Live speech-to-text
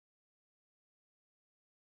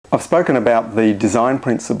I've spoken about the design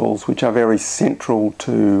principles, which are very central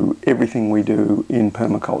to everything we do in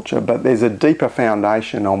permaculture, but there's a deeper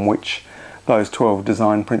foundation on which those 12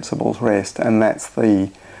 design principles rest, and that's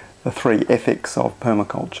the three ethics of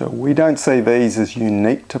permaculture. We don't see these as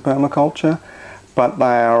unique to permaculture, but they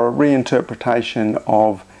are a reinterpretation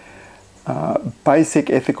of basic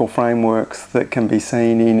ethical frameworks that can be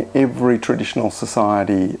seen in every traditional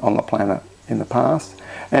society on the planet in the past,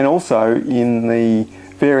 and also in the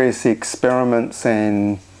various experiments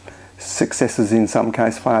and successes, in some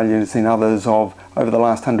case failures in others, of over the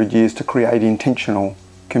last 100 years to create intentional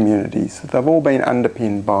communities. They've all been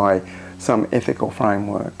underpinned by some ethical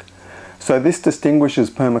framework. So this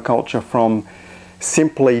distinguishes permaculture from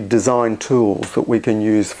simply design tools that we can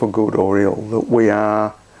use for good or ill, that we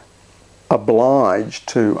are obliged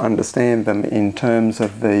to understand them in terms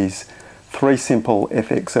of these three simple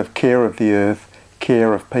ethics of care of the earth,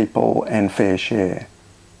 care of people, and fair share.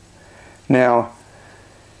 Now,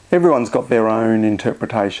 everyone's got their own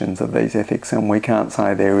interpretations of these ethics, and we can't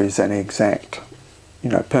say there is an exact,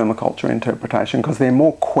 permaculture interpretation, because there are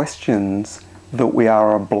more questions that we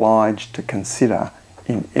are obliged to consider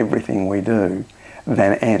in everything we do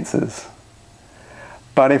than answers.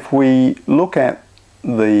 But if we look at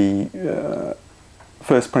the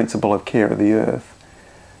first principle of care of the earth,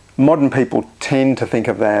 modern people tend to think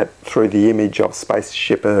of that through the image of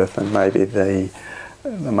spaceship Earth and maybe the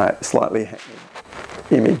slightly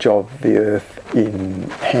image of the earth in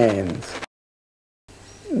hands.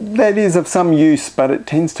 That is of some use, but it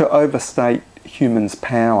tends to overstate humans'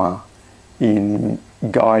 power in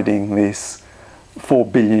guiding this 4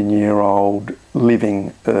 billion year old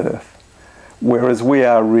living earth, whereas we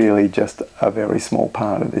are really just a very small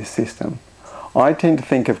part of this system. I tend to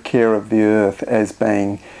think of care of the earth as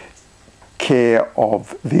being care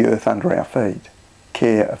of the earth under our feet,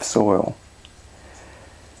 care of soil.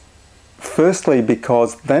 Firstly,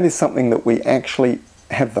 because that is something that we actually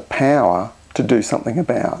have the power to do something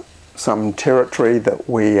about. Some territory that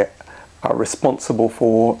we are responsible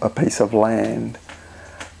for, a piece of land,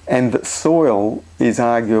 and that soil is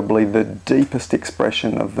arguably the deepest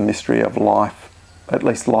expression of the mystery of life, at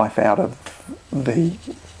least life out of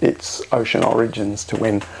its ocean origins to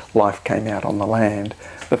when life came out on the land.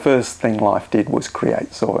 The first thing life did was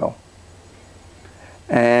create soil.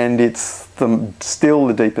 And it's still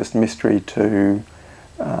the deepest mystery to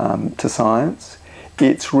science.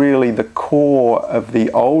 It's really the core of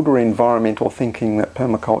the older environmental thinking that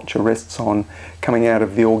permaculture rests on, coming out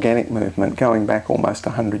of the organic movement, going back almost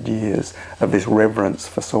 100 years of this reverence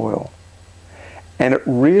for soil. And it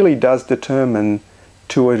really does determine,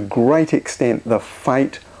 to a great extent, the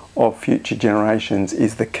fate of future generations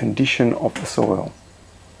is the condition of the soil.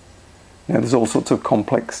 Now, there's all sorts of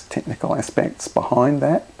complex technical aspects behind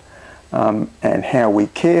that, and how we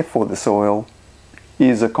care for the soil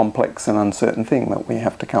is a complex and uncertain thing that we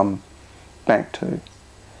have to come back to.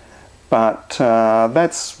 But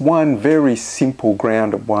that's one very simple,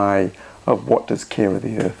 grounded way of what does care of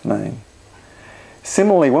the earth mean.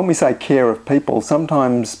 Similarly, when we say care of people,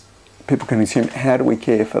 sometimes people can assume, how do we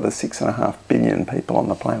care for the 6.5 billion people on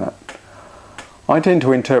the planet? I tend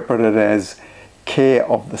to interpret it as care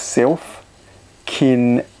of the self,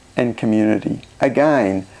 kin and community.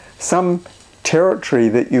 Again, some territory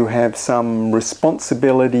that you have some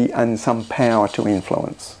responsibility and some power to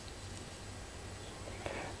influence.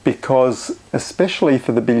 Because especially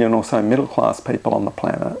for the billion or so middle class people on the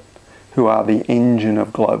planet, who are the engine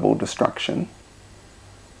of global destruction,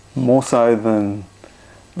 more so than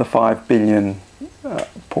the 5 billion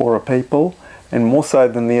poorer people, and more so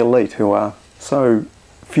than the elite, who are so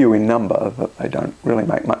few in number that they don't really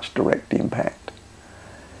make much direct impact.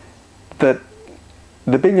 That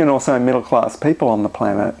the billion or so middle class people on the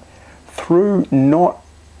planet, through not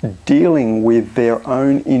dealing with their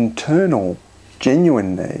own internal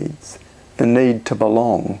genuine needs, the need to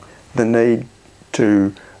belong, the need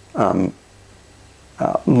to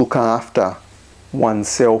look after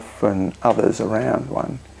oneself and others around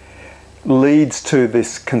one, leads to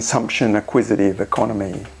this consumption acquisitive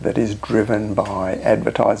economy that is driven by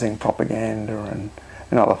advertising, propaganda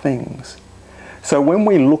and other things. So when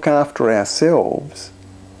we look after ourselves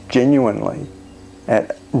genuinely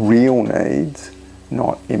at real needs,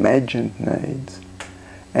 not imagined needs,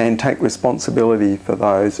 and take responsibility for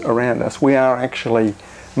those around us, we are actually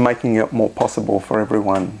making it more possible for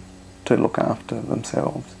everyone to look after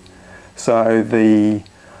themselves. So the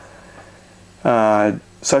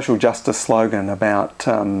social justice slogan about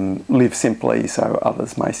live simply so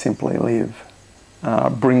others may simply live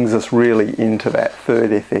brings us really into that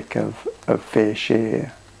third ethic of fair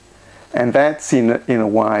share. And that's in a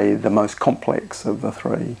way the most complex of the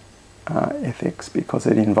three ethics, because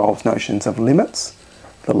it involves notions of limits,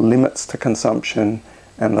 the limits to consumption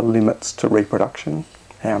and the limits to reproduction.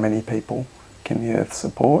 How many people can the earth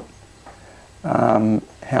support?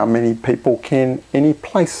 How many people can any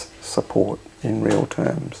place support in real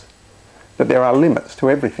terms? That there are limits to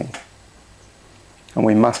everything. And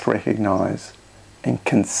we must recognise and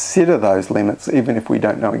consider those limits even if we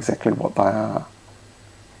don't know exactly what they are.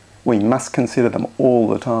 We must consider them all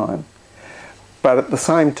the time. But at the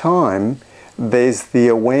same time, there's the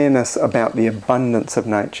awareness about the abundance of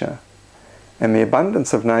nature. And the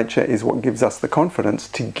abundance of nature is what gives us the confidence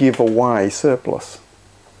to give away surplus.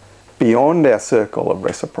 Beyond our circle of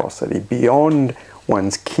reciprocity, beyond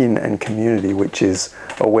one's kin and community, which is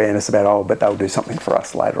awareness about, oh, but they'll do something for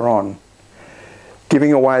us later on.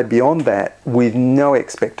 Giving away beyond that with no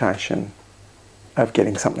expectation of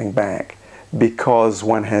getting something back, because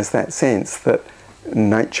one has that sense that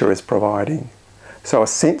nature is providing. So a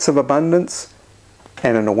sense of abundance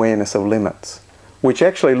and an awareness of limits, which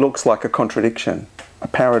actually looks like a contradiction, a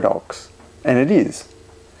paradox, and it is.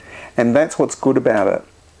 And that's what's good about it,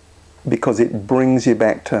 because it brings you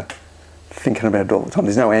back to thinking about it all the time.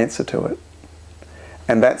 There's no answer to it.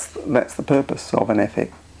 And that's the purpose of an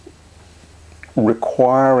ethic,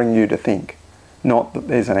 requiring you to think, not that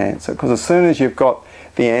there's an answer. Because as soon as you've got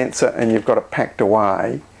the answer and you've got it packed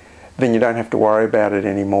away, then you don't have to worry about it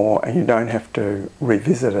anymore and you don't have to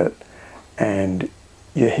revisit it, and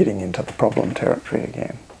you're hitting into the problem territory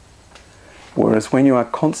again. Whereas when you are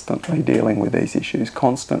constantly dealing with these issues,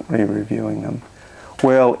 constantly reviewing them,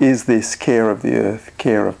 well, is this care of the earth,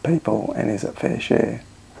 care of people, and is it fair share?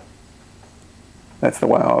 That's the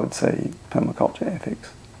way I would see permaculture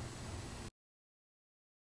ethics.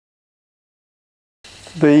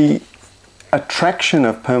 The attraction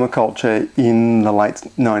of permaculture in the late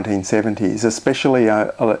 1970s, especially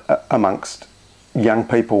amongst young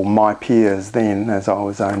people, my peers then, as I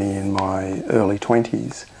was only in my early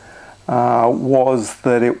 20s, was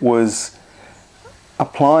that it was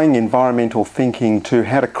applying environmental thinking to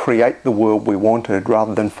how to create the world we wanted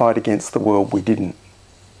rather than fight against the world we didn't.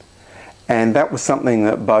 And that was something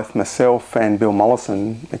that both myself and Bill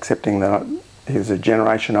Mollison, accepting that he was a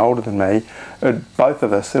generation older than me, both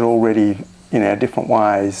of us had already, in our different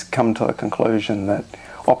ways, come to the conclusion that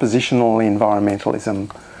oppositional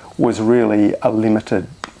environmentalism was really a limited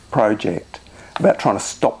project about trying to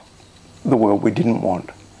stop the world we didn't want,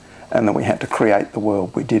 and that we had to create the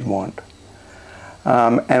world we did want.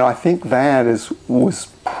 And I think that was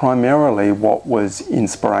primarily what was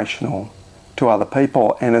inspirational to other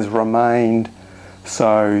people and has remained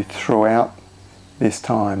so throughout this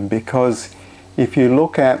time, because if you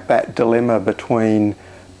look at that dilemma between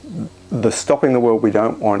the stopping the world we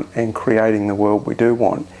don't want and creating the world we do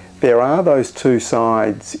want, there are those two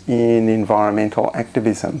sides in environmental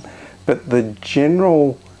activism, but the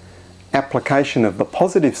general application of the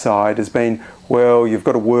positive side has been, well, you've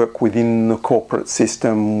got to work within the corporate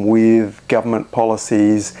system with government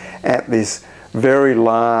policies at this very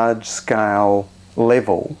large scale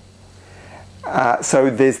level. So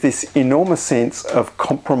there's this enormous sense of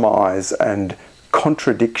compromise and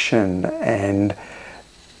contradiction, and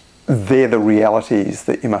they're the realities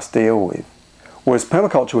that you must deal with. Whereas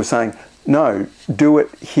permaculture was saying, no, do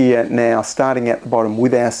it here now, starting at the bottom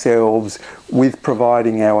with ourselves, with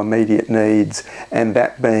providing our immediate needs, and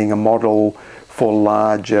that being a model for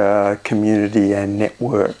larger community and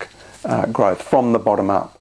network growth from the bottom up.